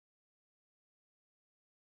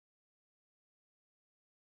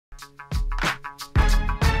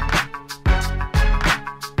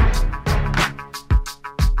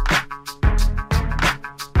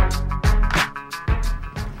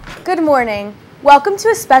Good morning. Welcome to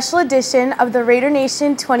a special edition of the Raider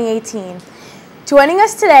Nation 2018. Joining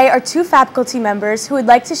us today are two faculty members who would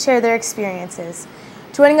like to share their experiences.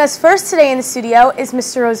 Joining us first today in the studio is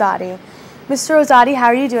Mr. Rosati. Mr. Rosati, how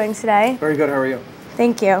are you doing today? Very good, how are you?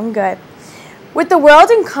 Thank you, I'm good. With the world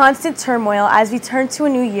in constant turmoil as we turn to a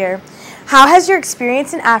new year, how has your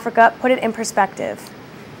experience in Africa put it in perspective?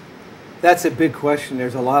 That's a big question.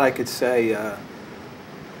 There's a lot I could say.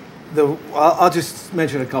 I'll just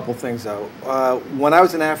mention a couple things though. When I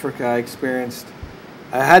was in Africa,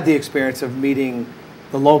 I had the experience of meeting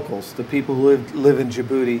the locals, the people who live in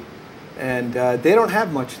Djibouti, and they don't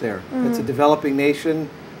have much there. Mm-hmm. It's a developing nation,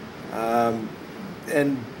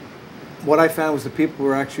 and what I found was the people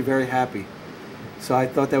were actually very happy. So I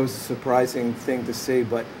thought that was a surprising thing to see.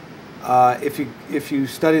 But if you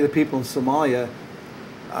study the people in Somalia,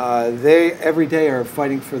 they every day are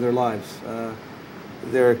fighting for their lives.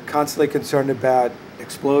 They're constantly concerned about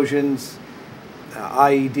explosions,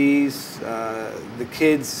 IEDs. The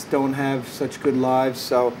kids don't have such good lives.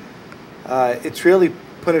 So it's really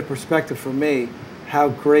put in perspective for me how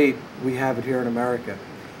great we have it here in America.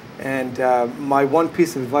 And my one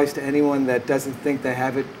piece of advice to anyone that doesn't think they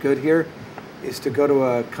have it good here is to go to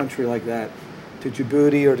a country like that, to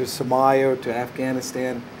Djibouti or to Somalia or to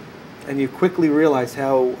Afghanistan, and you quickly realize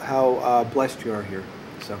how blessed you are here.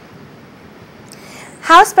 So.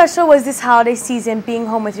 How special was this holiday season being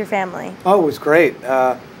home with your family? Oh, it was great.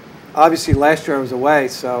 Obviously, last year I was away,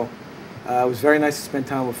 so it was very nice to spend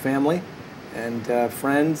time with family and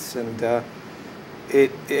friends, and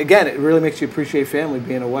it really makes you appreciate family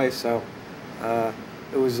being away. So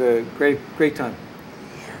it was a great time.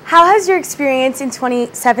 How has your experience in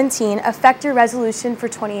 2017 affected your resolution for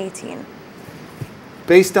 2018?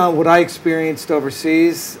 Based on what I experienced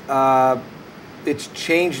overseas, it's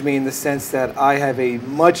changed me in the sense that I have a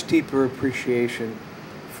much deeper appreciation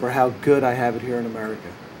for how good I have it here in America.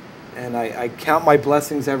 And I count my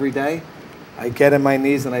blessings every day. I get on my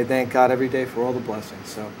knees and I thank God every day for all the blessings.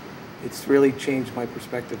 So it's really changed my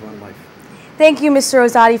perspective on life. Thank you, Mr.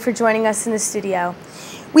 Rosati, for joining us in the studio.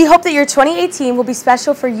 We hope that your 2018 will be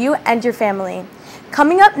special for you and your family.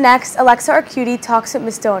 Coming up next, Alexa Arcudi talks with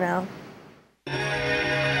Ms. Dono.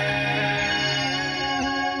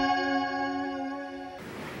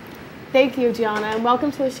 Thank you, Gianna, and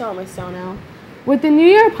welcome to the show, Ms. Dono. With the new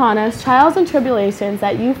year upon us, trials and tribulations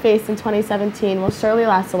that you faced in 2017 will surely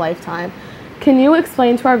last a lifetime. Can you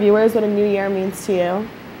explain to our viewers what a new year means to you?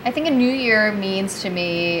 I think a new year means to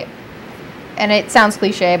me, and it sounds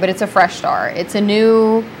cliche, but it's a fresh start. It's a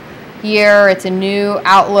new year, it's a new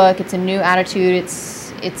outlook, it's a new attitude,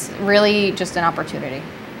 it's really just an opportunity.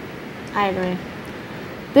 I agree.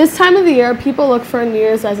 This time of the year, people look for a New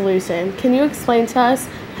Year's resolution. Can you explain to us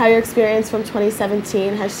how your experience from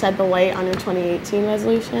 2017 has shed the light on your 2018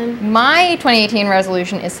 resolution? My 2018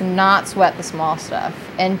 resolution is to not sweat the small stuff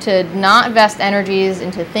and to not invest energies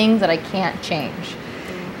into things that I can't change.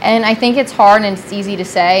 And I think it's hard and it's easy to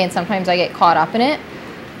say, and sometimes I get caught up in it.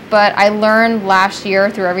 But I learned last year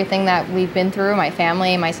through everything that we've been through, my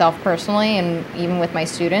family, myself personally, and even with my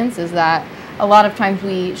students, is that a lot of times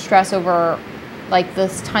we stress over like the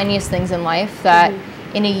tiniest things in life that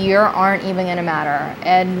in a year aren't even going to matter,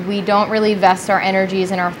 and we don't really vest our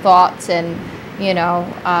energies and our thoughts and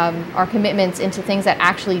our commitments into things that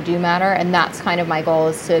actually do matter. And that's kind of my goal,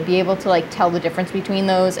 is to be able to like tell the difference between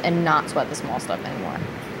those and not sweat the small stuff anymore.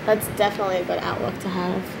 That's definitely a good outlook to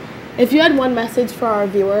have. If you had one message for our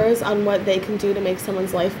viewers on what they can do to make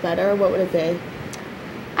someone's life better, what would it be?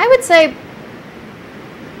 I would say,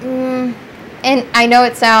 and I know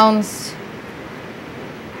it sounds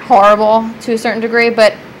horrible to a certain degree,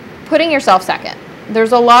 but putting yourself second.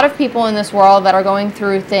 There's a lot of people in this world that are going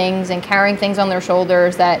through things and carrying things on their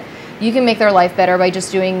shoulders that you can make their life better by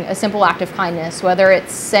just doing a simple act of kindness, whether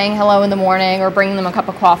it's saying hello in the morning or bringing them a cup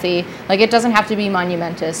of coffee. Like, it doesn't have to be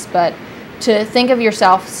monumentous, but to think of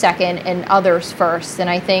yourself second and others first. And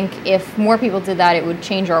I think if more people did that, it would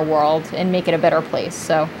change our world and make it a better place.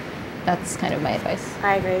 So that's kind of my advice.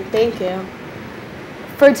 I agree. Thank you.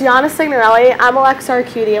 For Gianna Signorelli, I'm Alexa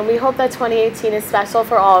Arcudi, and we hope that 2018 is special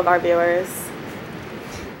for all of our viewers.